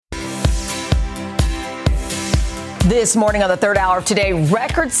This morning on the third hour of today,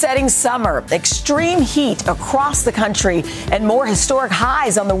 record-setting summer, extreme heat across the country, and more historic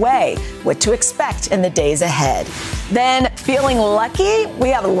highs on the way. What to expect in the days ahead. Then, feeling lucky? We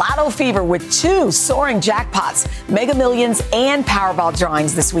have lotto fever with 2 soaring jackpots, Mega Millions and Powerball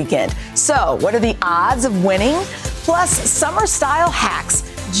drawings this weekend. So, what are the odds of winning? Plus, summer-style hacks.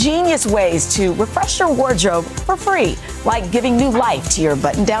 Genius ways to refresh your wardrobe for free, like giving new life to your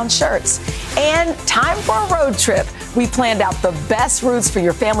button-down shirts. And time for a road trip. We planned out the best routes for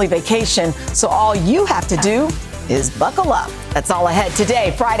your family vacation, so all you have to do is buckle up. That's all ahead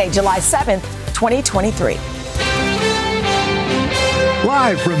today, Friday, July 7th, 2023.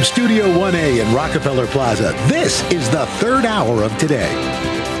 Live from Studio 1A in Rockefeller Plaza, this is the third hour of today.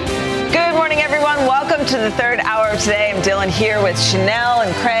 Good morning, everyone. Welcome to the third hour of today. I'm Dylan here with Chanel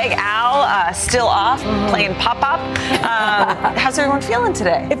and Craig. Al, still off, playing pop-up. How's everyone feeling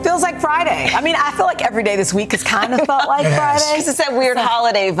today? It feels like Friday. I mean, I feel like every day this week has kind of felt like Friday. It's that weird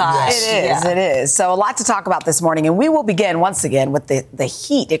holiday vibe. Yes. It is. So a lot to talk about this morning. And we will begin once again with the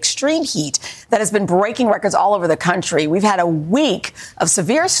heat, extreme heat that has been breaking records all over the country. We've had a week of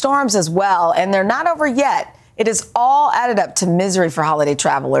severe storms as well, and they're not over yet. It is all added up to misery for holiday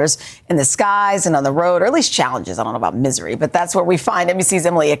travelers in the skies and on the road, or at least challenges. I don't know about misery, but that's where we find NBC's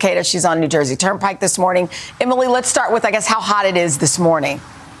Emily Akeda. She's on New Jersey Turnpike this morning. Emily, let's start with, I guess, how hot it is this morning.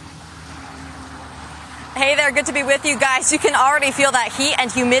 Hey there, good to be with you guys. You can already feel that heat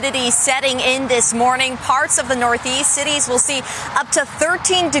and humidity setting in this morning. Parts of the Northeast cities will see up to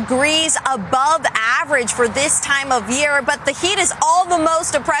 13 degrees above average for this time of year, but the heat is all the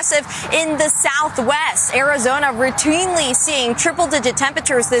most oppressive in the Southwest. Arizona routinely seeing triple-digit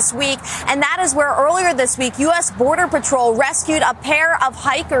temperatures this week, and that is where earlier this week, U.S. Border Patrol rescued a pair of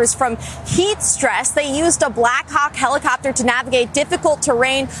hikers from heat stress. They used a Black Hawk helicopter to navigate difficult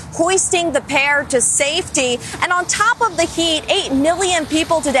terrain, hoisting the pair to safety. And on top of the heat, 8 million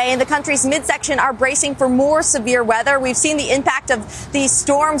people today in the country's midsection are bracing for more severe weather. We've seen the impact of these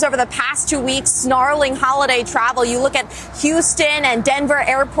storms over the past 2 weeks, snarling holiday travel. You look at Houston and Denver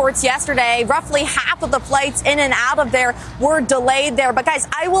airports yesterday, roughly half of the flights in and out of there were delayed there. But guys,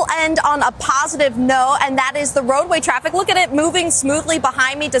 I will end on a positive note, and that is the roadway traffic. Look at it moving smoothly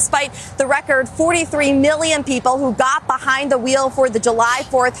behind me, despite the record 43 million people who got behind the wheel for the July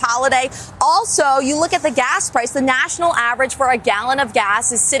 4th holiday. Also, you look at the gas price. The national average for a gallon of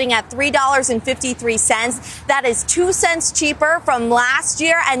gas is sitting at $3.53. That is 2 cents cheaper from last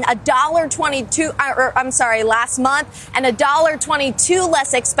year and last month, and $1.22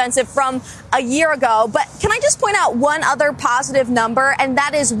 less expensive from a year ago. But can I just point out one other positive number, and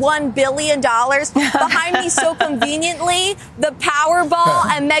that is $1 billion behind me so conveniently, the Powerball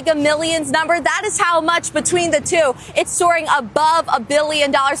and Mega Millions number. That is how much between the two. It's soaring above $1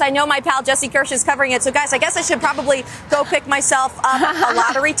 billion. I know my pal Jesse Kirsch is covering it. So guys, I guess I should probably go pick myself up a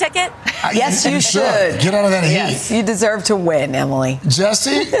lottery ticket. Yes, you should. Get out of that heat. Yes, you deserve to win, Emily.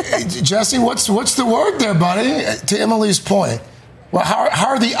 Jesse, what's the word there, buddy? To Emily's point. Well, how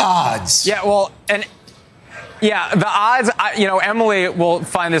are the odds? Yeah, well, the odds, Emily will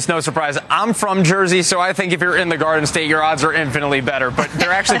find this no surprise. I'm from Jersey, so I think if you're in the Garden State, your odds are infinitely better. But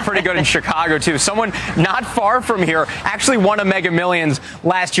they're actually pretty good in Chicago, too. Someone not far from here actually won a Mega Millions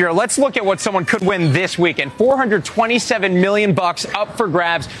last year. Let's look at what someone could win this weekend. $427 million up for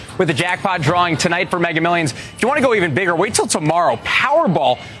grabs with the jackpot drawing tonight for Mega Millions. If you want to go even bigger, wait till tomorrow.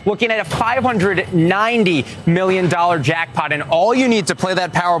 Powerball looking at a $590 million jackpot. And all you need to play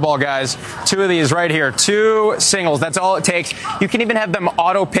that Powerball, guys, 2 of these right here, 2 singles. That's all it takes. You can even have them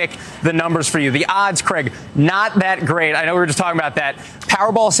auto pick the numbers for you. The odds, Craig, not that great. I know we were just talking about that.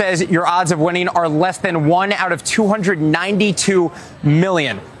 Powerball says your odds of winning are less than 1 out of 292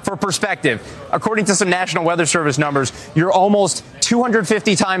 million. For perspective, according to some National Weather Service numbers, you're almost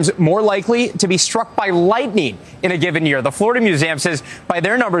 250 times more likely to be struck by lightning in a given year. The Florida Museum says, by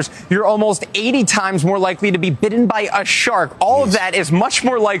their numbers, you're almost 80 times more likely to be bitten by a shark. All of that is much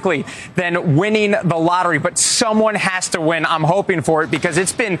more likely than winning the lottery. But someone has to win. I'm hoping for it because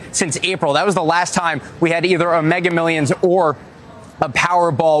it's been since April. That was the last time we had either a Mega Millions or a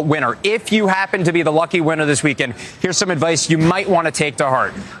Powerball winner. If you happen to be the lucky winner this weekend, here's some advice you might want to take to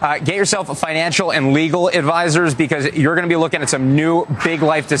heart. Get yourself financial and legal advisors because you're going to be looking at some new big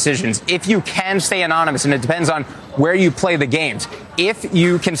life decisions. If you can stay anonymous, and it depends on where you play the games. If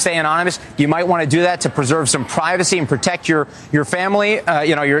you can stay anonymous, you might want to do that to preserve some privacy and protect your family,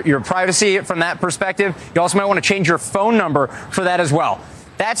 your privacy from that perspective. You also might want to change your phone number for that as well.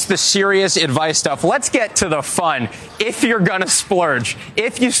 That's the serious advice stuff. Let's get to the fun. If you're going to splurge,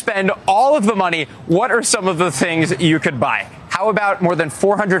 if you spend all of the money, what are some of the things you could buy? How about more than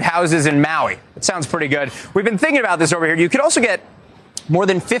 400 houses in Maui? It sounds pretty good. We've been thinking about this over here. You could also get more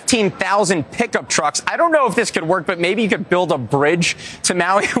than 15,000 pickup trucks. I don't know if this could work, but maybe you could build a bridge to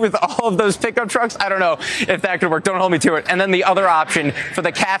Maui with all of those pickup trucks. I don't know if that could work. Don't hold me to it. And then the other option for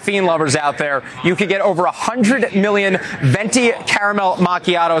the caffeine lovers out there, you could get over 100 million venti caramel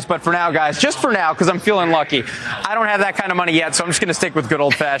macchiatos. But for now, guys, just for now, because I'm feeling lucky, I don't have that kind of money yet, so I'm just going to stick with good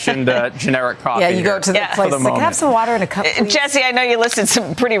old-fashioned generic coffee. Yeah, you go to the place. Like, have some water and a cup. Jesse, I know you listed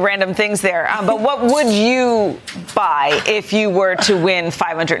some pretty random things there, but what would you buy if you were to win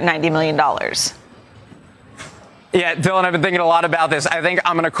 $590 million? Yeah, Dylan, I've been thinking a lot about this. I think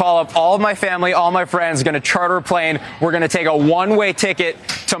I'm going to call up all of my family, all my friends, going to charter a plane. We're going to take a one-way ticket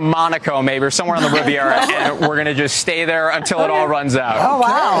to Monaco, maybe, or somewhere on the Riviera, and we're going to just stay there until it all runs out. Oh,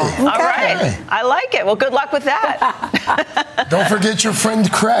 wow. Okay. All right. I like it. Well, good luck with that. Don't forget your friend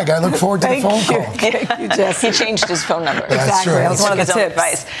Craig. I look forward to the phone call. Thank you, Jesse. He changed his phone number. Exactly. That was one of the tips.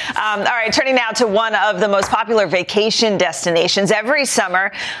 Advice. All right, turning now to one of the most popular vacation destinations every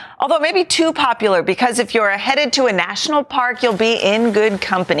summer, although maybe too popular, because if you're headed to a national park, you'll be in good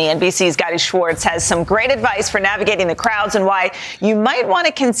company. NBC's Gadi Schwartz has some great advice for navigating the crowds and why you might want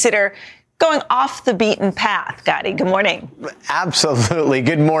to consider going off the beaten path. Gadi, good morning. Absolutely.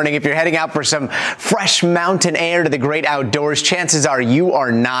 Good morning. If you're heading out for some fresh mountain air to the great outdoors, chances are you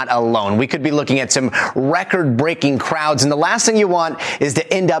are not alone. We could be looking at some record-breaking crowds, and the last thing you want is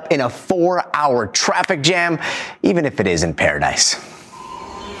to end up in a 4-hour traffic jam, even if it is in paradise.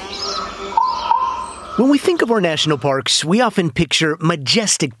 When we think of our national parks, we often picture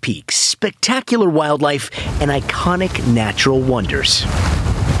majestic peaks, spectacular wildlife, and iconic natural wonders.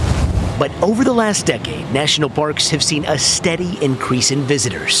 But over the last decade, national parks have seen a steady increase in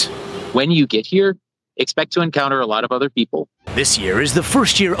visitors. When you get here, expect to encounter a lot of other people. This year is the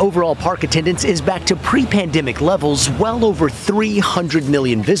first year overall park attendance is back to pre-pandemic levels, well over 300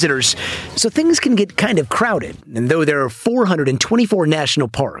 million visitors. So things can get kind of crowded. And though there are 424 national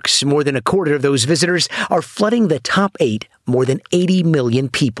parks, more than a quarter of those visitors are flooding the top 8, more than 80 million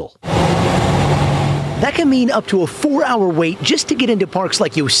people. That can mean up to a 4-hour wait just to get into parks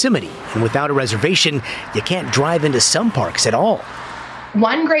like Yosemite. And without a reservation, you can't drive into some parks at all.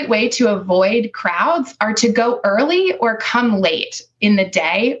 One great way to avoid crowds are to go early or come late in the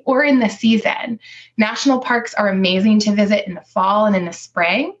day or in the season. National parks are amazing to visit in the fall and in the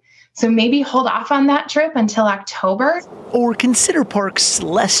spring. So maybe hold off on that trip until October. Or consider parks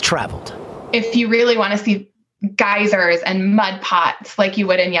less traveled. If you really want to see geysers and mud pots like you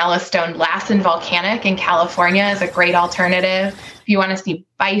would in Yellowstone, Lassen Volcanic in California is a great alternative. If you want to see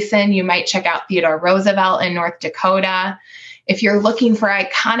bison, you might check out Theodore Roosevelt in North Dakota. If you're looking for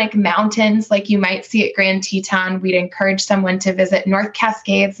iconic mountains like you might see at Grand Teton, we'd encourage someone to visit North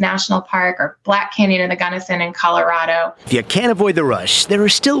Cascades National Park or Black Canyon of the Gunnison in Colorado. If you can't avoid the rush, there are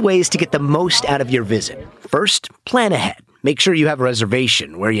still ways to get the most out of your visit. First, plan ahead. Make sure you have a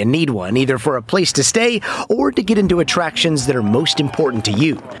reservation where you need one, either for a place to stay or to get into attractions that are most important to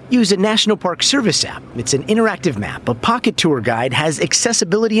you. Use a National Park Service app. It's an interactive map. A pocket tour guide has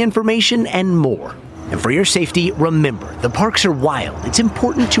accessibility information and more. And for your safety, remember, the parks are wild. It's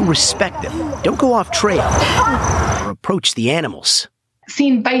important to respect them. Don't go off trail or approach the animals.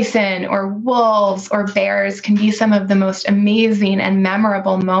 Seeing bison or wolves or bears can be some of the most amazing and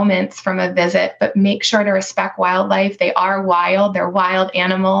memorable moments from a visit, but make sure to respect wildlife. They are wild. They're wild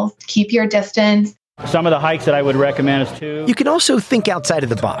animals. Keep your distance. Some of the hikes that I would recommend is too. You can also think outside of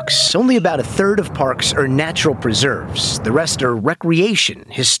the box. Only about a third of parks are natural preserves. The rest are recreation,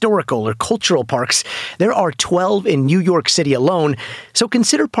 historical, or cultural parks. There are 12 in New York City alone, so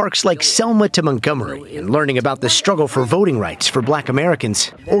consider parks like Selma to Montgomery and learning about the struggle for voting rights for Black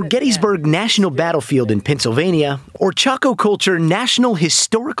Americans, or Gettysburg National Battlefield in Pennsylvania, or Chaco Culture National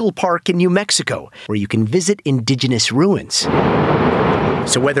Historical Park in New Mexico, where you can visit indigenous ruins.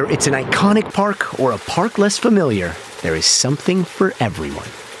 So whether it's an iconic park or a park less familiar, there is something for everyone.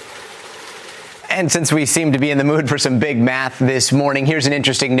 And since we seem to be in the mood for some big math this morning, here's an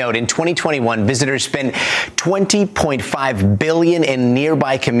interesting note. In 2021, visitors spent $20.5 billion in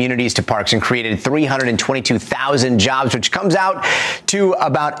nearby communities to parks and created 322,000 jobs, which comes out to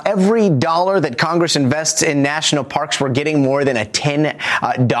about every dollar that Congress invests in national parks. We're getting more than a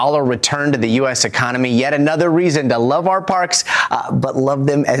 $10 return to the U.S. economy. Yet another reason to love our parks, but love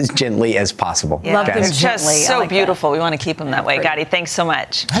them as gently as possible. Yeah, it's just so beautiful. We want to keep them that way. Gadi, thanks so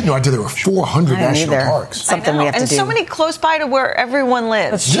much. I had no idea there were 400 national parks. Something we have to do. And so many close by to where everyone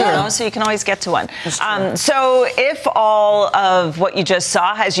lives. That's true. So you can always get to one. So if all of what you just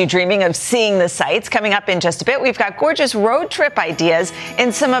saw has you dreaming of seeing the sights, coming up in just a bit, we've got gorgeous road trip ideas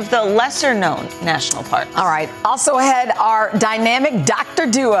in some of the lesser-known national parks. All right. Also ahead, our dynamic doctor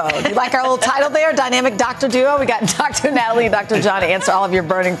duo. Do you like our little title there, dynamic doctor duo? We got Dr. Natalie and Dr. John to answer all of your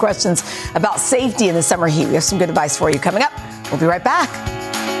burning questions about safety in the summer heat. We have some good advice for you coming up. We'll be right back.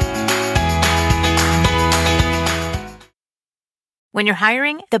 When you're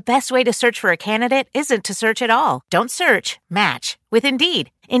hiring, the best way to search for a candidate isn't to search at all. Don't search, match with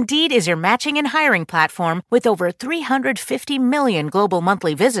Indeed. Indeed is your matching and hiring platform with over 350 million global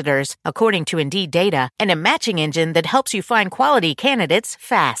monthly visitors, according to Indeed data, and a matching engine that helps you find quality candidates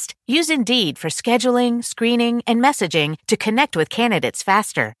fast. Use Indeed for scheduling, screening, and messaging to connect with candidates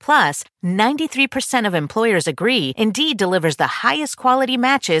faster. Plus, 93% of employers agree Indeed delivers the highest quality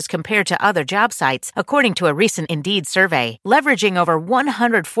matches compared to other job sites, according to a recent Indeed survey. Leveraging over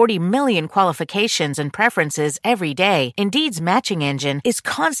 140 million qualifications and preferences every day, Indeed's matching engine is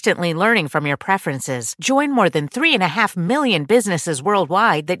constantly learning from your preferences. Join more than 3.5 million businesses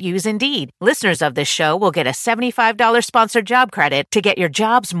worldwide that use Indeed. Listeners of this show will get a $75 sponsored job credit to get your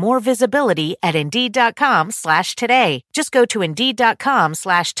jobs more visibility at Indeed.com/today. Just go to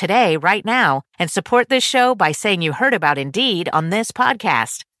Indeed.com/today right now and support this show by saying you heard about Indeed on this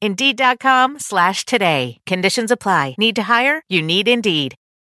podcast. Indeed.com/today. Conditions apply. Need to hire? You need Indeed.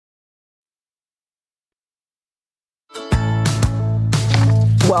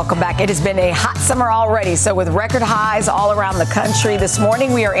 Welcome back. It has been a hot summer already, so with record highs all around the country. This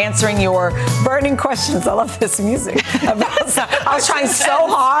morning, we are answering your burning questions. I love this music. I was trying so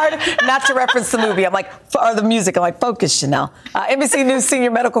hard not to reference the movie. I'm like, or the music. I'm like, focus, Chanel. NBC News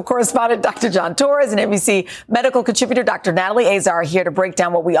senior medical correspondent Dr. John Torres and NBC medical contributor Dr. Natalie Azar are here to break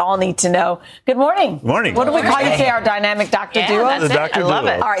down what we all need to know. Good morning. Morning. What do we call you today, our dynamic doctor duo? That's the doctor I love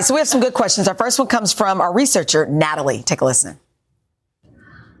duo. it. All right, so we have some good questions. Our first one comes from our researcher, Natalie. Take a listen.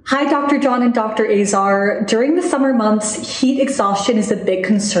 Hi, Dr. John and Dr. Azar. During the summer months, heat exhaustion is a big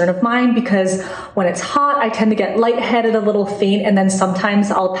concern of mine because when it's hot, I tend to get lightheaded, a little faint, and then sometimes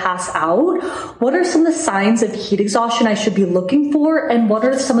I'll pass out. What are some of the signs of heat exhaustion I should be looking for, and what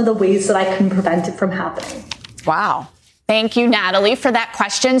are some of the ways that I can prevent it from happening? Wow. Thank you, Natalie, for that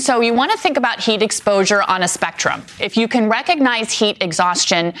question. So you want to think about heat exposure on a spectrum. If you can recognize heat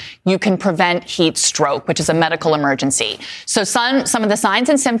exhaustion, you can prevent heat stroke, which is a medical emergency. So some of the signs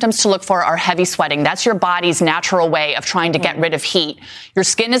and symptoms to look for are heavy sweating. That's your body's natural way of trying to get rid of heat. Your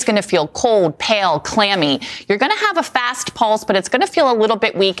skin is going to feel cold, pale, clammy. You're going to have a fast pulse, but it's going to feel a little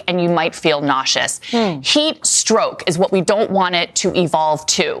bit weak and you might feel nauseous. Heat stroke is what we don't want it to evolve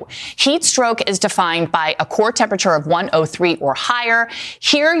to. Heat stroke is defined by a core temperature of 103 or higher.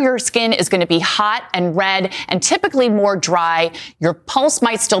 Here, your skin is going to be hot and red and typically more dry. Your pulse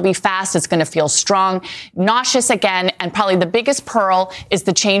might still be fast. It's going to feel strong, nauseous again. And probably the biggest pearl is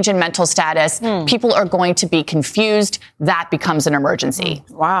the change in mental status. People are going to be confused. That becomes an emergency.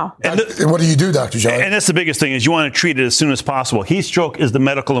 Wow. And what do you do, Dr. John? And that's the biggest thing is you want to treat it as soon as possible. Heat stroke is the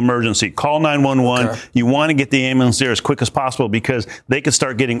medical emergency. Call 911. Okay. You want to get the ambulance there as quick as possible because they could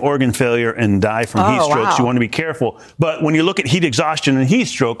start getting organ failure and die from heat strokes. Wow. You want to be careful. But when you look at heat exhaustion and heat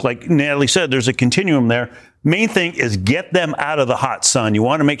stroke, like Natalie said, there's a continuum there. Main thing is get them out of the hot sun. You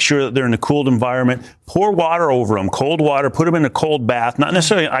want to make sure that they're in a cooled environment. Pour water over them, cold water, put them in a cold bath, not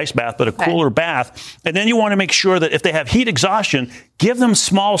necessarily an ice bath, but a cooler bath. And then you want to make sure that if they have heat exhaustion, give them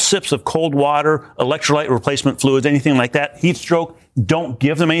small sips of cold water, electrolyte replacement fluids, anything like that. Heat stroke, don't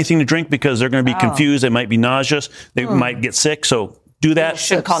give them anything to drink because they're going to be confused. They might be nauseous. They might get sick. So do that.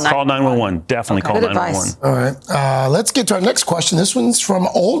 Should call 911. Definitely call 911. All right. Let's get to our next question. This one's from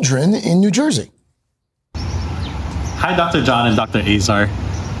Aldrin in New Jersey. Hi, Dr. John and Dr. Azar.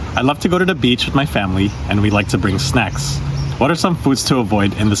 I love to go to the beach with my family, and we like to bring snacks. What are some foods to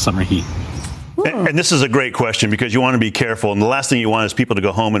avoid in the summer heat? And this is a great question because you want to be careful. And the last thing you want is people to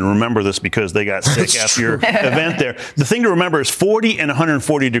go home and remember this because they got sick after your event there. The thing to remember is 40 and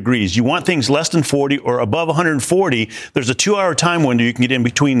 140 degrees. You want things less than 40 or above 140. There's a 2-hour time window you can get in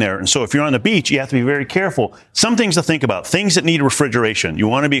between there. And so if you're on the beach, you have to be very careful. Some things to think about. Things that need refrigeration. You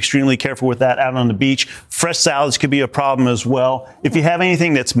want to be extremely careful with that out on the beach. Fresh salads could be a problem as well. If you have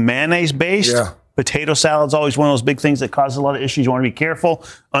anything that's mayonnaise-based, Potato salad's always one of those big things that causes a lot of issues. You want to be careful.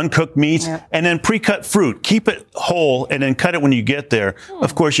 Uncooked meats, and then pre-cut fruit. Keep it whole, and then cut it when you get there.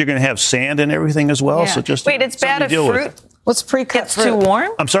 Of course, you're going to have sand and everything as well. So just wait, it's bad if fruit. What's pre-cut gets fruit? Too warm?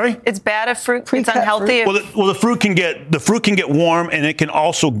 I'm sorry? It's bad if fruit gets unhealthy. Well, the fruit can get warm, and it can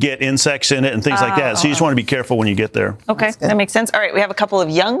also get insects in it and things like that. So you just want to be careful when you get there. Okay, that makes sense. All right, we have a couple of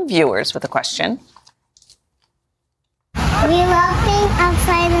young viewers with a question. We love being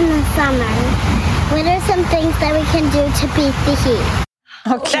outside in the summer. What are some things that we can do to beat the heat?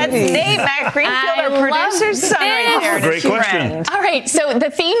 Okay. That's Nate Matt Greenfield, our producer's son right there. Great question. All right, so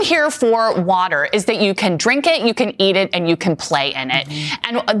the theme here for water is that you can drink it, you can eat it, and you can play in it.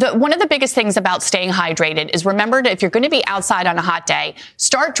 And one of the biggest things about staying hydrated is remember if you're going to be outside on a hot day,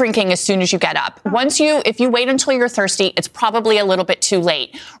 start drinking as soon as you get up. If you wait until you're thirsty, it's probably a little bit too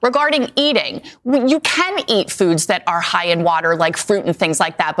late. Regarding eating, you can eat foods that are high in water, like fruit and things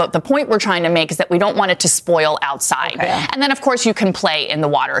like that. But the point we're trying to make is that we don't want it to spoil outside. Okay. And then, of course, you can play in the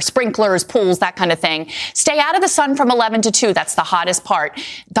water, sprinklers, pools, that kind of thing. Stay out of the sun from 11 to 2. That's the hottest part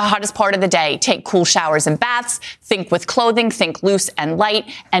of the day. Take cool showers and baths. Think with clothing, think loose and light,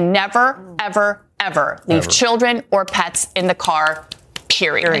 and never, ever, ever leave children or pets in the car.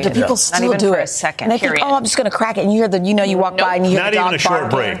 Period. Do people still do it? A second. And they think, I'm just going to crack it. And you hear you walk by and you hear the dog Not even a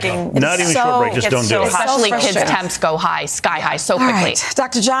short break. Not even a short break. Just don't do it. Especially kids' temps go high, sky high so quickly. Right.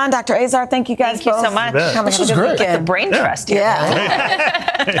 Dr. John, Dr. Azar, thank you guys both. Thank you so much. This was great. Get the brain trust here.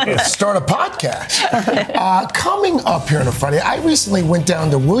 Let's start a podcast. Coming up here on a Friday, I recently went down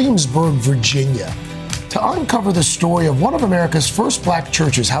to Williamsburg, Virginia, to uncover the story of one of America's first black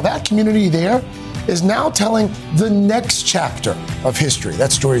churches, how that community there is now telling the next chapter of history.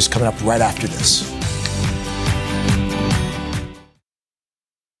 That story is coming up right after this.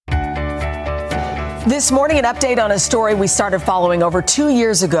 This morning, an update on a story we started following over 2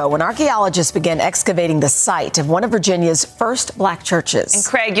 years ago when archaeologists began excavating the site of one of Virginia's first black churches. And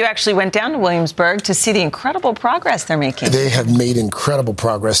Craig, you actually went down to Williamsburg to see the incredible progress they're making. They have made incredible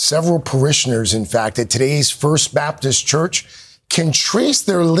progress. Several parishioners, in fact, at today's First Baptist Church can trace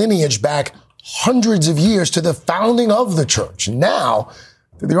their lineage back hundreds of years to the founding of the church. Now,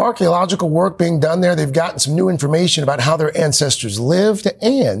 through the archaeological work being done there, they've gotten some new information about how their ancestors lived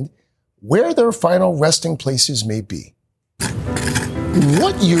and where their final resting places may be.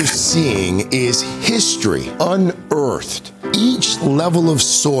 What you're seeing is history unearthed. Each level of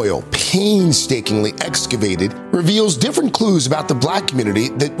soil, painstakingly excavated, reveals different clues about the black community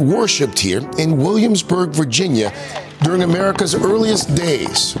that worshiped here in Williamsburg, Virginia, during America's earliest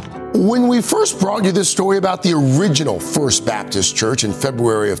days. When we first brought you this story about the original First Baptist Church in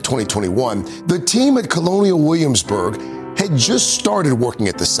February of 2021, the team at Colonial Williamsburg had just started working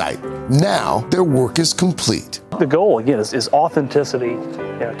at the site. Now, their work is complete. The goal, again, is authenticity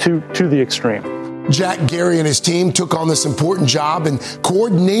to the extreme. Jack Gary and his team took on this important job in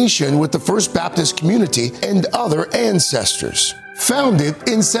coordination with the First Baptist community and other ancestors. Founded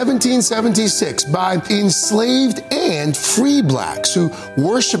in 1776 by enslaved and free blacks who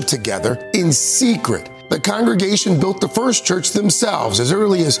worshiped together in secret. The congregation built the first church themselves as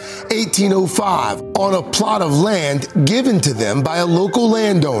early as 1805 on a plot of land given to them by a local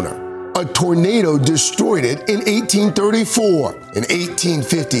landowner. A tornado destroyed it in 1834. In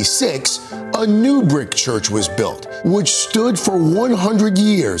 1856, a new brick church was built, which stood for 100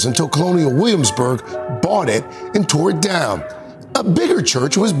 years until Colonial Williamsburg bought it and tore it down. A bigger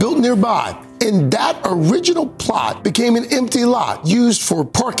church was built nearby, and that original plot became an empty lot used for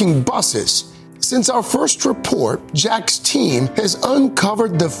parking buses. Since our first report, Jack's team has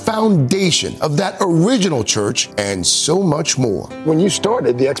uncovered the foundation of that original church and so much more. When you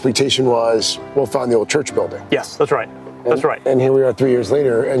started, the expectation was, we'll find the old church building. Yes, that's right. That's right. And here we are 3 years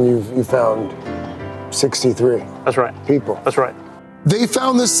later, and you found 63. That's right. People. That's right. They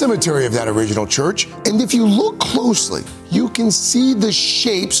found the cemetery of that original church, and if you look closely, you can see the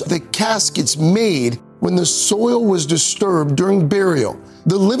shapes the caskets made when the soil was disturbed during burial.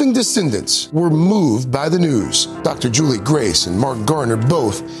 The living descendants were moved by the news. Dr. Julie Grace and Mark Garner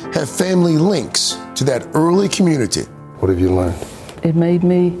both have family links to that early community. What have you learned? It made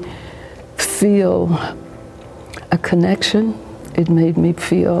me feel a connection. It made me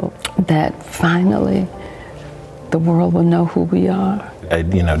feel that finally the world will know who we are. I,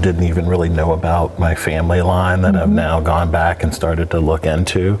 didn't even really know about my family line that I've now gone back and started to look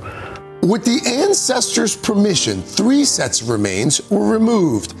into. With the ancestors' permission, 3 sets of remains were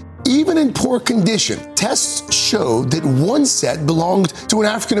removed. Even in poor condition, tests showed that one set belonged to an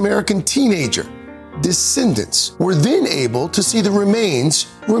African-American teenager. Descendants were then able to see the remains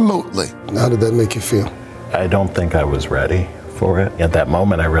remotely. How did that make you feel? I don't think I was ready for it. At that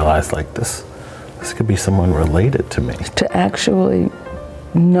moment, I realized, this this could be someone related to me. To actually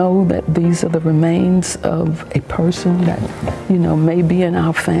know that these are the remains of a person that, may be in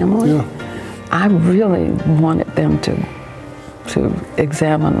our family. Yeah. I really wanted them to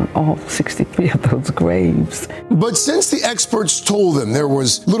examine all 63 of those graves. But since the experts told them there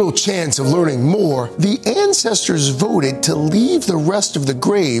was little chance of learning more, the ancestors voted to leave the rest of the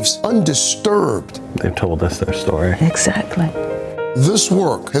graves undisturbed. They've told us their story. Exactly. This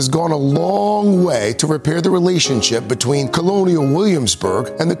work has gone a long way to repair the relationship between colonial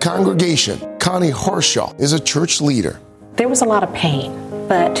Williamsburg and the congregation. Connie Harshaw is a church leader. There was a lot of pain,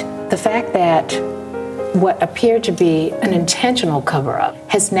 but the fact that what appeared to be an intentional cover-up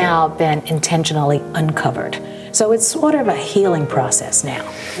has now been intentionally uncovered. So it's sort of a healing process now.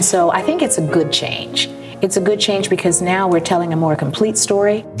 So I think it's a good change. It's a good change because now we're telling a more complete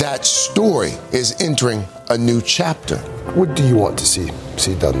story. That story is entering a new chapter. What do you want to see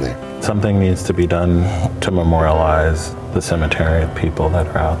done there? Something needs to be done to memorialize the cemetery of people that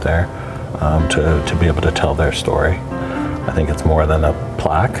are out there, to be able to tell their story. I think it's more than a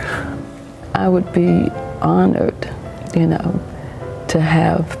plaque. I would be honored, to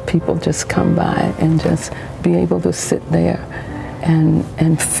have people just come by and just be able to sit there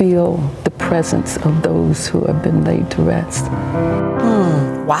and feel the presence of those who have been laid to rest.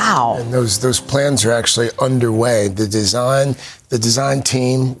 Wow. And those plans are actually underway. The design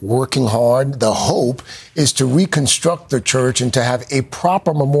team working hard. The hope is to reconstruct the church and to have a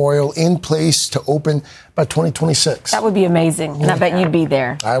proper memorial in place to open by 2026. That would be amazing. And I bet you'd be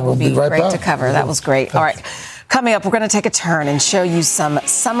there. I will be right back. Great to cover. That was great. All right. Coming up, we're going to take a turn and show you some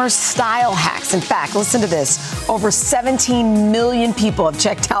summer style hacks. In fact, listen to this. Over 17 million people have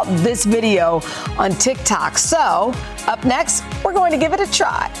checked out this video on TikTok. So, up next, we're going to give it a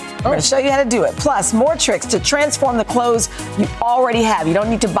try. We're going to show you how to do it. Plus, more tricks to transform the clothes you already have. You don't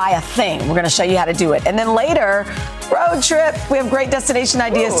need to buy a thing. We're going to show you how to do it. And then later, road trip. We have great destination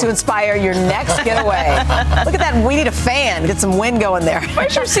ideas to inspire your next getaway. Look at that. We need a fan. Get some wind going there.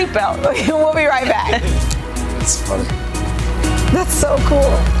 Where's your seatbelt? We'll be right back. It's funny. That's so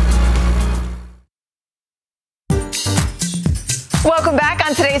cool. Welcome back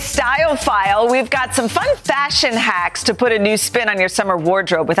on today's Style File. We've got some fun fashion hacks to put a new spin on your summer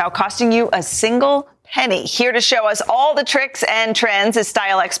wardrobe without costing you a single penny. Here to show us all the tricks and trends is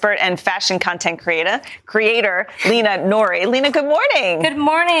style expert and fashion content creator Lena Nori. Lena, good morning. Good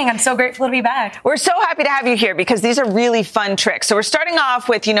morning. I'm so grateful to be back. We're so happy to have you here because these are really fun tricks. So we're starting off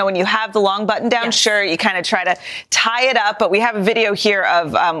with, when you have the long button-down shirt, you kind of try to tie it up, but we have a video here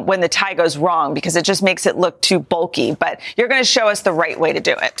of when the tie goes wrong because it just makes it look too bulky. But you're going to show us the right way to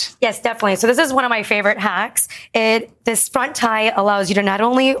do it. Yes, definitely. So this is one of my favorite hacks. This front tie allows you to not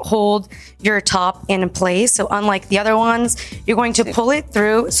only hold your top in place, so unlike the other ones, you're going to pull it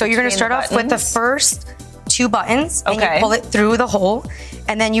through. So you're going to start off with the first two buttons, and you pull it through the hole,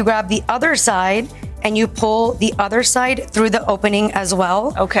 and then you grab the other side and you pull the other side through the opening as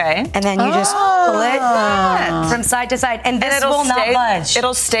well. Okay. And then you just pull it from side to side, and this will not budge.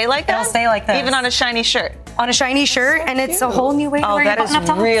 It'll stay like that? It'll stay like this. Even on a shiny shirt? On a shiny shirt, and it's a whole new way to wear your button-up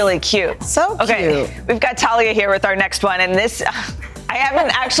top. Oh, that is really cute. So cute. Okay, we've got Talia here with our next one, and this... I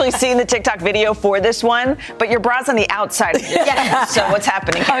haven't actually seen the TikTok video for this one, but your bra's on the outside of your shirt. So what's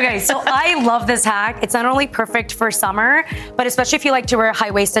happening here? Okay, so I love this hack. It's not only perfect for summer, but especially if you like to wear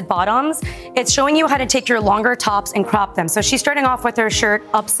high-waisted bottoms, it's showing you how to take your longer tops and crop them. So she's starting off with her shirt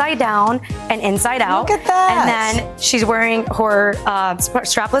upside down and inside out. Look at that. And then she's wearing her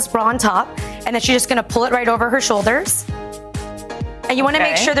strapless bra on top, and then she's just gonna pull it right over her shoulders. And you wanna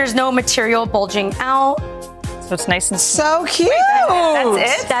make sure there's no material bulging out. So it's nice and so cute.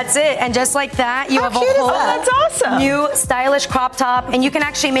 That's it? That's it. And just like that, you have a whole that's awesome. new stylish crop top. And you can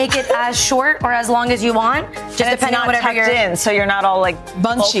actually make it as short or as long as you want. Just depending on whatever you're in, so you're not all like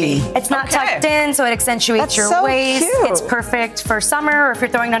bunchy. It's not tucked in, so it accentuates your waist. Cute. It's perfect for summer, or if you're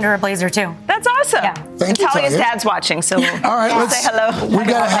throwing it under a blazer too. That's awesome. Yeah. Thank you, Talia's Talia. dad's watching, so we'll all right, let's say hello. We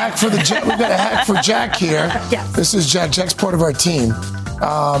got a hack for Jack here. Yeah. This is Jack. Jack's part of our team.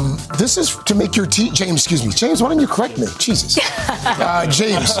 This is to make your James, excuse me. James, why don't you correct me? Jesus.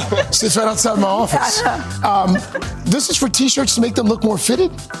 James sits right outside my office. This is for t-shirts to make them look more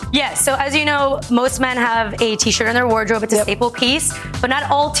fitted? Yes, so as you know, most men have a t-shirt in their wardrobe. It's a staple piece, but not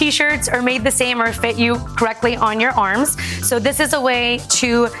all t-shirts are made the same or fit you correctly on your arms. So this is a way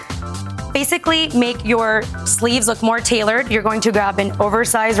to basically make your sleeves look more tailored. You're going to grab an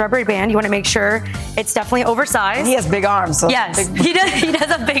oversized rubber band. You want to make sure it's definitely oversized. And he has big arms. So yes, he does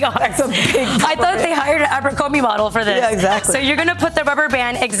have big arms. That's a big I thought they hired an Abercrombie model for this. Yeah, exactly. So you're going to put the rubber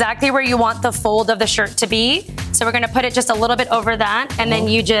band exactly where you want the fold of the shirt to be. So we're going to put it just a little bit over that, and then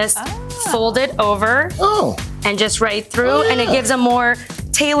you just fold it over. And just right through, and it gives a more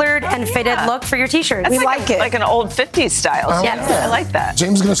tailored and fitted look for your t-shirt. We like it. Like an old 50s style. Yes. I like that.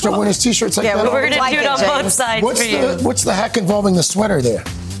 James is going to start wearing his t-shirts like that. Yeah, we're going to do it on both sides for you. What's the hack involving the sweater there?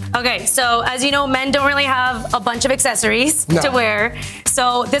 Okay, so as you know, men don't really have a bunch of accessories to wear.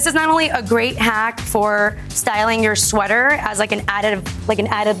 So this is not only a great hack for styling your sweater as like an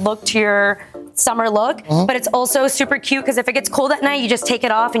added look to your summer look, but it's also super cute because if it gets cold at night, you just take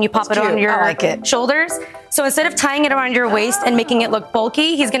it off and you pop it on your shoulders. So instead of tying it around your waist and making it look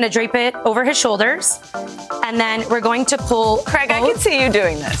bulky, he's going to drape it over his shoulders. And then we're going to pull Craig, I can see you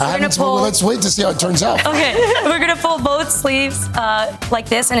doing this. Let's wait to see how it turns out. Okay, we're going to pull both sleeves like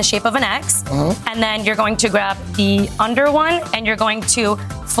this in a shape of an X. And then you're going to grab the under one and you're going to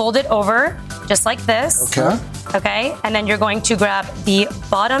fold it over just like this. Okay, and then you're going to grab the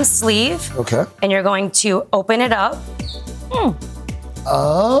bottom sleeve. And you're going to open it up.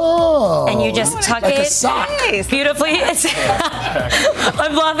 And you just tuck like it a sock. Beautifully.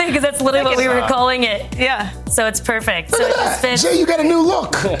 I'm laughing because that's literally what we were calling it. Yeah. So it's perfect. So it just fits. Jay, you got a new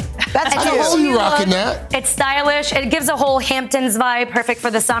look. That's I can see you rocking that. It's stylish. It gives a whole Hamptons vibe, perfect for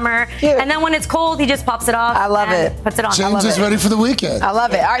the summer. And then when it's cold, he just pops it off. I love it. Puts it on. James is ready for the weekend. I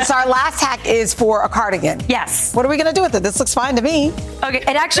love it. All right, so our last hack is for a cardigan. Yes. What are we going to do with it? This looks fine to me. Okay,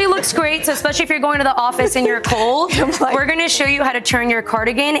 it actually looks great. So especially if you're going to the office and you're cold, we're going to show you how to turn your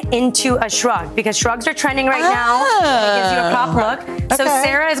cardigan into a shrug because shrugs are trending right now. It gives you a prop look. So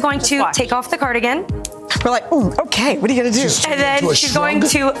Sarah is going to take off the cardigan. We're like, okay, what are you going to do? And then she's going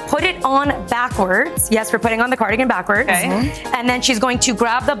to put it on backwards. Yes, we're putting on the cardigan backwards. And then she's going to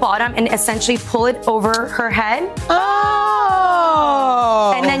grab the bottom and essentially pull it over her head.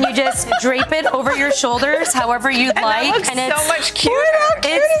 And then you just drape it over your shoulders however you'd like. That looks and it's so much cuter.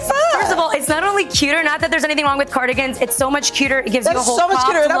 First of all, it's not only cuter, not that there's anything wrong with cardigans, it's so much cuter. It gives you a whole so much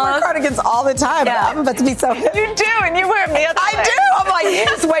cuter. And I wear look. cardigans all the time. Yeah. I'm about to be so hip. You do, and you wear them the other way. I do. I'm like, you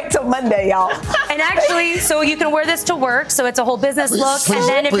just wait till Monday, y'all. And actually, so you can wear this to work, so it's a whole business look. And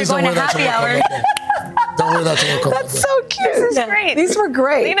then if you're going to happy hour. Don't wear that to work. That's so cute. This is great. These were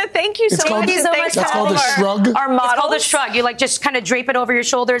great. Lena, thank you so much. That's called a shrug. It's called a shrug. You like just kind of drape it over your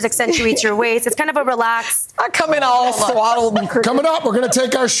shoulders, accentuates your waist. It's kind of a relaxed. I come in all swaddled and crooked. Coming up, we're going to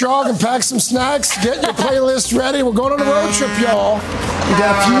take our shrug and pack some snacks. Get your playlist ready. We're going on a road trip, y'all. We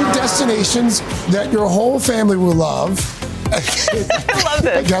got a few destinations that your whole family will love. I love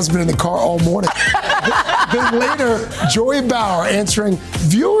this. Guy's been in the car all morning. Then later, Joy Bauer answering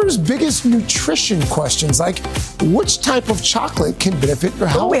viewers' biggest nutrition questions, like which type of chocolate can benefit your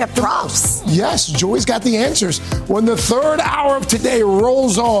health? Oh, we have props. Yes, Joy's got the answers when the third hour of today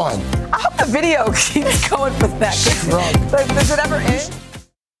rolls on. I hope the video keeps going with that. Does it ever end?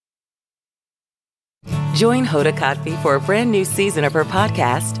 Join Hoda Kotb for a brand new season of her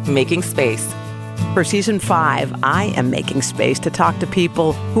podcast, Making Space. For Season 5, I am making space to talk to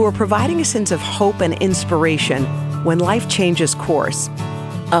people who are providing a sense of hope and inspiration when life changes course.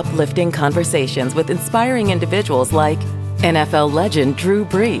 Uplifting conversations with inspiring individuals like NFL legend Drew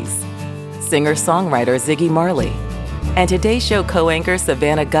Brees, singer-songwriter Ziggy Marley, and Today's Show co-anchor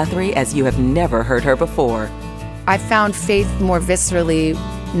Savannah Guthrie as you have never heard her before. I found faith more viscerally,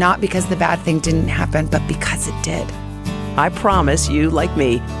 not because the bad thing didn't happen, but because it did. I promise you, like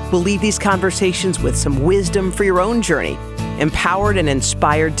me, will leave these conversations with some wisdom for your own journey, empowered and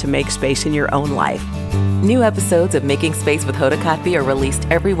inspired to make space in your own life. New episodes of Making Space with Hoda Kotb are released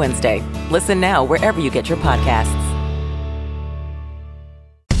every Wednesday. Listen now wherever you get your podcasts.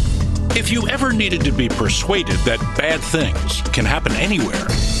 If you ever needed to be persuaded that bad things can happen anywhere,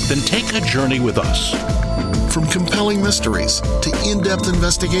 then take a journey with us. From compelling mysteries to in-depth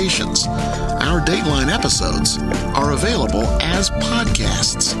investigations, our Dateline episodes are available as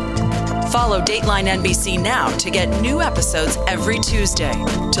podcasts. Follow Dateline NBC now to get new episodes every Tuesday.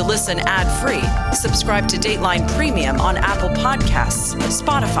 To listen ad-free, subscribe to Dateline Premium on Apple Podcasts,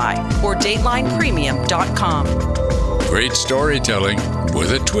 Spotify, or DatelinePremium.com. Great storytelling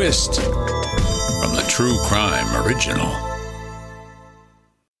with a twist from the True Crime Original.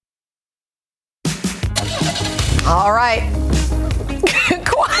 All right.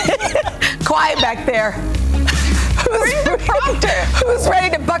 Quiet back there. Who's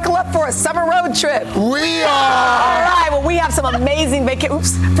ready to buckle up for a summer road trip? We are. All right. Well, we have some amazing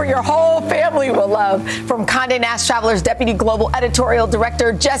vacations for your whole family will love. From Condé Nast Traveler's Deputy Global Editorial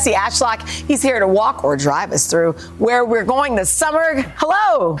Director, Jesse Ashlock. He's here to walk or drive us through where we're going this summer.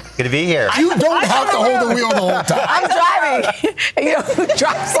 Hello. Good to be here. You don't have to hold the wheel the whole time. I'm driving. You know who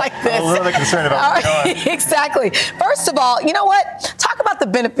drives like this? I'm a little bit concerned about what's going on. Exactly. First of all, you know what? Talk about the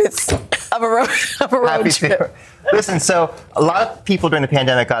benefits of of a road trip? Listen, so a lot of people during the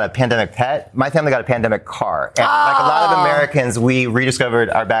pandemic got a pandemic pet. My family got a pandemic car. And like a lot of Americans, we rediscovered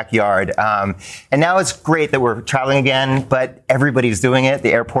our backyard. And now it's great that we're traveling again, but everybody's doing it.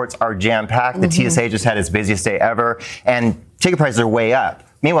 The airports are jam-packed. The TSA just had its busiest day ever. And ticket prices are way up.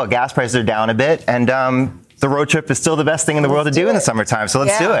 Meanwhile, gas prices are down a bit. And the road trip is still the best thing in the world to do in the summertime. So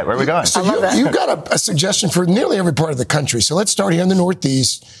let's do it. Where are we going? So you've got a suggestion for nearly every part of the country. So let's start here in the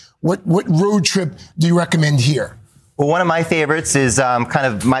Northeast. What road trip do you recommend here? Well, one of my favorites is kind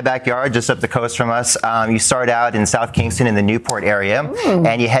of my backyard, just up the coast from us. You start out in South Kingston in the Newport area,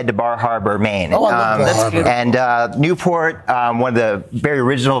 and you head to Bar Harbor, Maine. Oh, I love Bar Harbor. And Newport, one of the very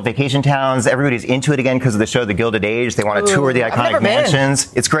original vacation towns. Everybody's into it again because of the show The Gilded Age. They want to tour the iconic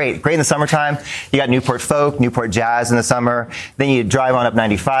mansions. It's great. Great in the summertime. You got Newport folk, Newport jazz in the summer. Then you drive on up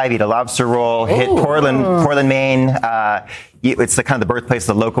 95, eat a lobster roll, hit Portland, Maine. It's the kind of the birthplace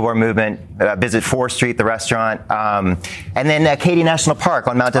of the locavore movement. Visit 4th Street, the restaurant. And then Katy National Park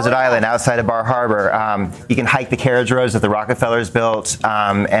on Mount Desert Island outside of Bar Harbor. You can hike the carriage roads that the Rockefellers built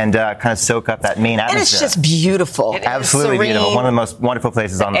and kind of soak up that Maine atmosphere. And it's just beautiful. Absolutely beautiful. One of the most wonderful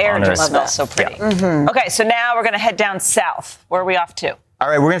places on Earth. The air just smells so pretty. Yeah. Okay, so now we're going to head down south. Where are we off to? All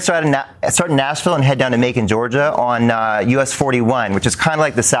right, we're going to start in Nashville and head down to Macon, Georgia on US 41, which is kind of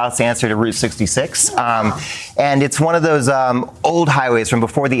like the South's answer to Route 66. And it's one of those old highways from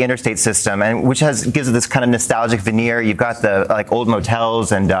before the interstate system, and which gives it this kind of nostalgic veneer. You've got the old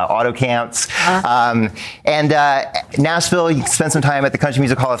motels and auto camps. Nashville, you can spend some time at the Country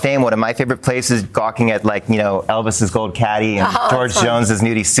Music Hall of Fame, one of my favorite places, gawking at Elvis's gold caddy and George Jones's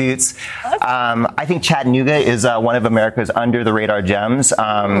nudie suits. I think Chattanooga is one of America's under the radar gems.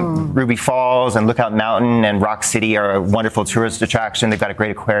 Ruby Falls and Lookout Mountain and Rock City are a wonderful tourist attraction. They've got a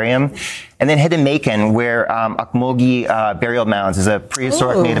great aquarium. And then head to Macon, where Ocmulgee Burial Mounds is a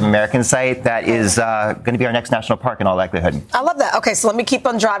prehistoric Native American site that is going to be our next national park in all likelihood. I love that. Okay, so let me keep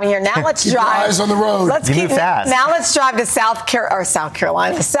on driving here. Now let's keep drive. Your eyes on the road. Move fast. Now let's drive to South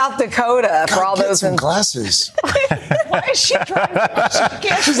Carolina, South Dakota for all those. Some glasses. Why is she driving?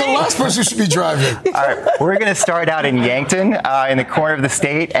 She's the last person who should be driving. All right, we're going to start out in Yankton, in the corner of the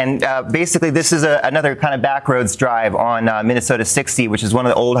state, and basically this is another kind of backroads drive on Minnesota 60, which is one of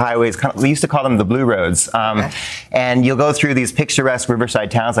the old highways. We used to call them the Blue Roads, and you'll go through these picturesque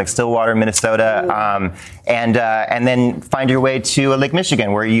riverside towns like Stillwater, Minnesota, and then find your way to Lake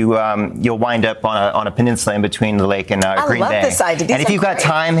Michigan, where you'll wind up on a peninsula in between the lake and Green Bay. I love this idea. And if you've got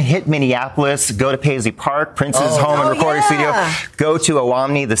time, hit Minneapolis, go to Paisley Park, Prince's home and recording studio. Go to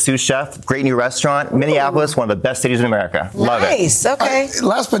Awamni, the sous chef, great new restaurant. Minneapolis, one of the best cities in America. Love it. Nice. Okay.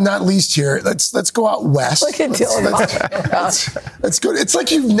 Last but not least here, let's go out west. Look at Dylan. Let's go. It's like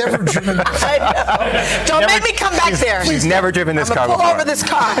you've never driven. Don't make me come back there. She's never driven this car before. Pull over this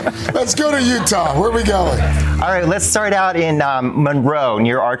car. Let's go to Utah. Where are we going? All right, let's start out in Monroe,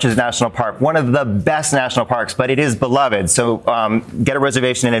 near Arches National Park. One of the best national parks, but it is beloved. So get a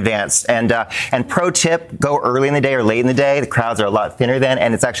reservation in advance. And pro tip, go early in the day or late in the day. The crowds are a lot thinner then,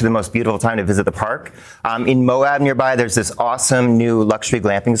 and it's actually the most beautiful time to visit the park. In Moab nearby, there's this awesome new luxury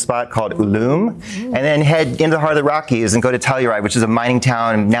glamping spot called Ulum. And then head into the heart of the Rockies and go to Telluride, which is a mining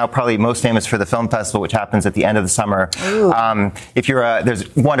town, now probably most famous for the film festival, which happens at the end of the summer.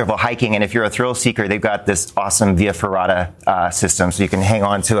 There's wonderful hiking, and if you're a thrill seeker, they've got this awesome Via Ferrata system, so you can hang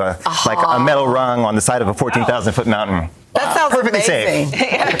on to a metal rung on the side of a 14,000-foot mountain. That sounds perfectly amazing.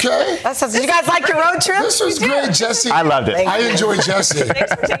 safe. Okay. You guys like your road trip? This was great, Jesse. I loved it. I enjoyed Jesse.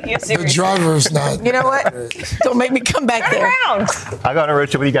 Thanks for taking us seriously. The driver's not. You know what? Don't make me come back there. Around. I'll go on a road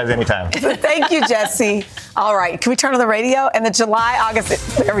trip with you guys anytime. Thank you, Jesse. All right. Can we turn on the radio? And the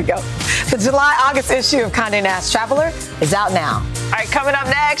there we go. The July-August issue of Condé Nast Traveler is out now. All right, coming up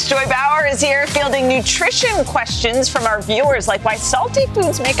next, Joy Bauer is here fielding nutrition questions from our viewers, like why salty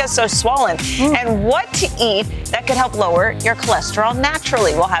foods make us so swollen and what to eat that could help lower your cholesterol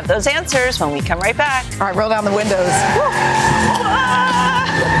naturally. We'll have those answers when we come right back. All right, roll down the windows.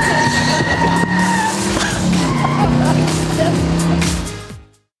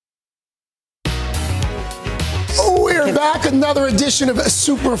 We're back. Another edition of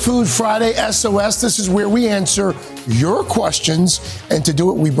Superfood Friday SOS. This is where we answer your questions. And to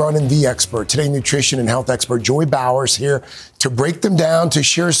do it, we brought in the expert. Today, nutrition and health expert Joy Bauer is here to break them down, to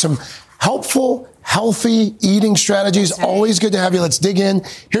share some helpful, healthy eating strategies. Always good to have you. Let's dig in.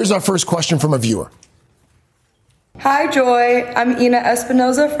 Here's our first question from a viewer. Hi, Joy. I'm Ina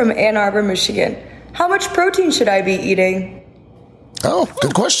Espinoza from Ann Arbor, Michigan. How much protein should I be eating? Oh,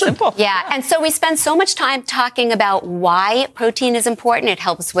 good question. Simple. Yeah, and so we spend so much time talking about why protein is important. It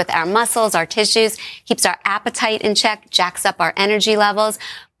helps with our muscles, our tissues, keeps our appetite in check, jacks up our energy levels.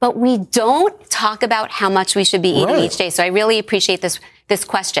 but we don't talk about how much we should be eating each day. So I really appreciate this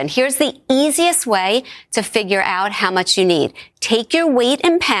question. Here's the easiest way to figure out how much you need. Take your weight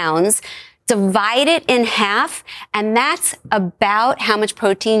in pounds, divide it in half, and that's about how much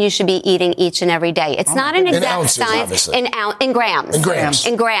protein you should be eating each and every day. It's not an exact science. In grams.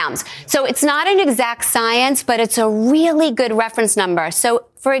 In grams. So it's not an exact science, but it's a really good reference number. So,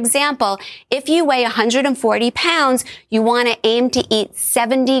 for example, if you weigh 140 pounds, you want to aim to eat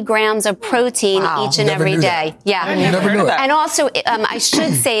 70 grams of protein each and every day. Yeah. I never knew that. And also, I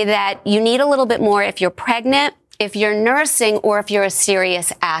should say that you need a little bit more if you're pregnant, if you're nursing, or if you're a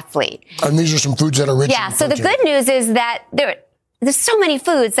serious athlete. And these are some foods that are rich in protein. So the good news is that there's so many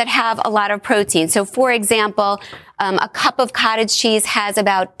foods that have a lot of protein. So, for example, a cup of cottage cheese has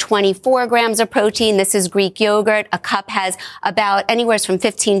about 24 grams of protein. This is Greek yogurt. A cup has about anywhere from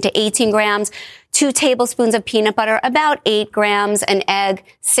 15 to 18 grams. 2 tablespoons of peanut butter, about 8 grams. An egg,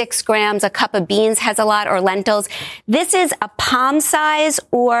 6 grams. A cup of beans has a lot, or lentils. This is a palm size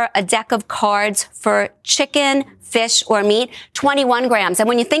or a deck of cards for chicken, fish, or meat, 21 grams. And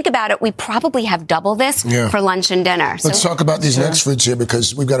when you think about it, we probably have double this for lunch and dinner. Let's talk about these next foods here,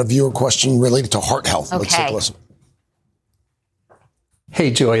 because we've got a viewer question related to heart health. Let's take a listen. Hey,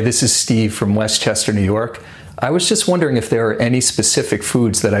 Joy, this is Steve from Westchester, New York. I was just wondering if there are any specific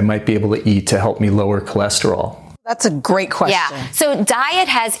foods that I might be able to eat to help me lower cholesterol. That's a great question. Yeah. So diet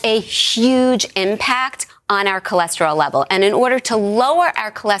has a huge impact on our cholesterol level. And in order to lower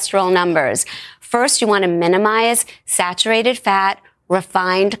our cholesterol numbers, first you want to minimize saturated fat,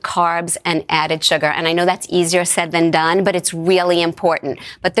 refined carbs, and added sugar. And I know that's easier said than done, but it's really important.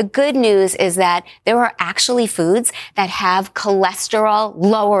 But the good news is that there are actually foods that have cholesterol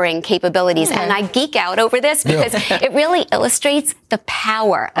lowering capabilities. And I geek out over this because it really illustrates the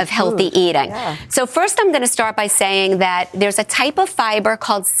power of healthy eating. So first I'm going to start by saying that there's a type of fiber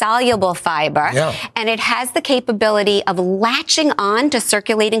called soluble fiber, and it has the capability of latching on to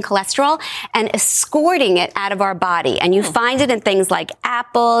circulating cholesterol and escorting it out of our body. And you find it in things like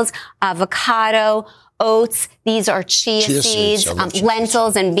apples, avocado, oats. These are chia seeds,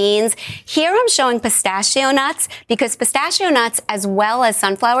 lentils, and beans. Here I'm showing pistachio nuts because pistachio nuts, as well as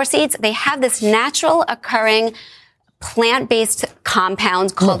sunflower seeds, they have this natural occurring plant-based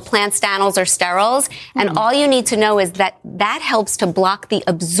compounds called plant stanols or sterols. And all you need to know is that that helps to block the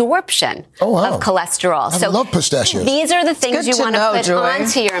absorption of cholesterol. I love pistachios. These are the things you want to put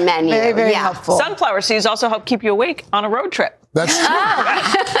onto your menu. Very, very helpful. Sunflower seeds also help keep you awake on a road trip. That's true.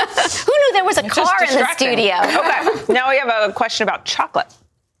 Who knew there was a car in the studio? Okay. Now we have a question about chocolate.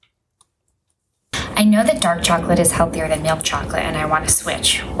 I know that dark chocolate is healthier than milk chocolate, and I want to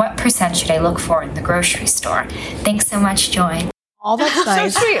switch. What % should I look for in the grocery store? Thanks so much, Joy. Oh, that's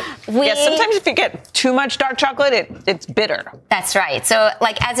nice. So sweet. Sometimes if you get too much dark chocolate, it's bitter. That's right. So,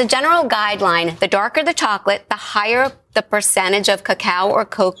 as a general guideline, the darker the chocolate, the higher the percentage of cacao or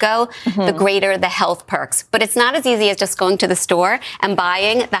cocoa, the greater the health perks. But it's not as easy as just going to the store and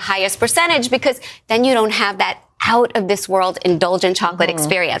buying the highest percentage, because then you don't have that out of this world indulgent chocolate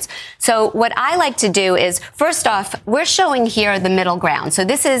experience. So what I like to do is, first off, we're showing here the middle ground. So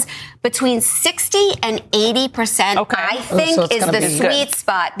this is between 60 and 80%, I think, is the sweet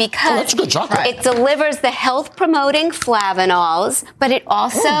spot, because it delivers the health promoting flavanols, but it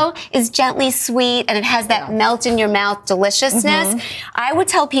also is gently sweet, and it has that melt in your mouth deliciousness. I would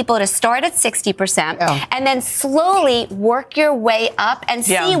tell people to start at 60% and then slowly work your way up and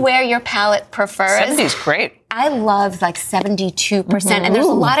see where your palate prefers. 70 is great. I love 72%, and there's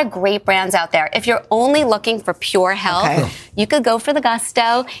a lot of great brands out there. If you're only looking for pure health, you could go for the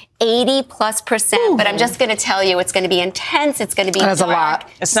Gusto, 80+%. But I'm just going to tell you, it's going to be intense. It's going to be That's dark. a lot.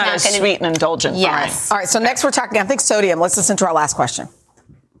 It's not as sweet and indulgent. Yes. All right. So next we're talking, I think, sodium. Let's listen to our last question.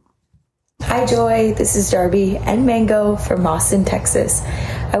 Hi, Joy. This is Darby and Mango from Austin, Texas.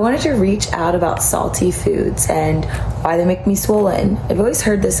 I wanted to reach out about salty foods and why they make me swollen. I've always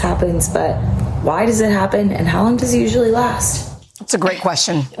heard this happens, but why does it happen, and how long does it usually last? That's a great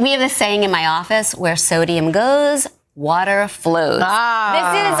question. We have this saying in my office, where sodium goes, water flows. This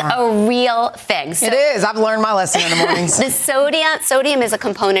is a real thing. So it is. I've learned my lesson in the mornings. The sodium is a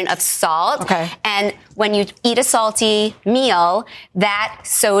component of salt. And when you eat a salty meal, that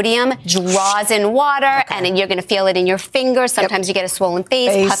sodium draws in water, and you're going to feel it in your fingers. Sometimes you get a swollen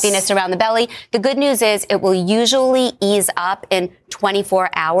face, puffiness around the belly. The good news is it will usually ease up in 24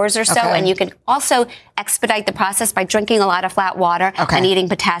 hours or so. And you can also expedite the process by drinking a lot of flat water and eating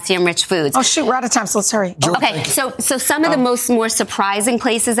potassium-rich foods. Oh, shoot, we're out of time, so let's hurry. So some of the more surprising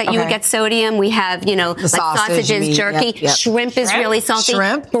places that you would get sodium, we have, like sausages, jerky. Shrimp is really salty.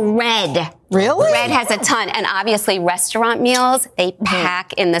 Shrimp? Really? Bread has a ton. And obviously restaurant meals, they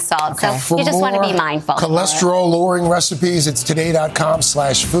pack in the salt. So you just want to be mindful. Cholesterol-lowering recipes, it's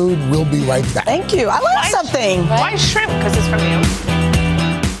today.com/food. We'll be right back. Thank you. I learned something. Why shrimp? Because it's from you.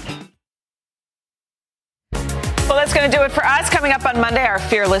 Well, that's going to do it for us. Coming up on Monday, our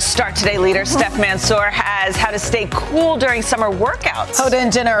fearless Start Today leader, Steph Mansour, has how to stay cool during summer workouts. Hoda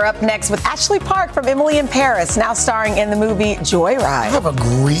and Jenna are up next with Ashley Park from Emily in Paris, now starring in the movie Joyride. Have a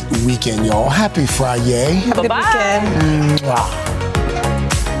great weekend, y'all. Happy Friday. Have a good weekend. Mwah.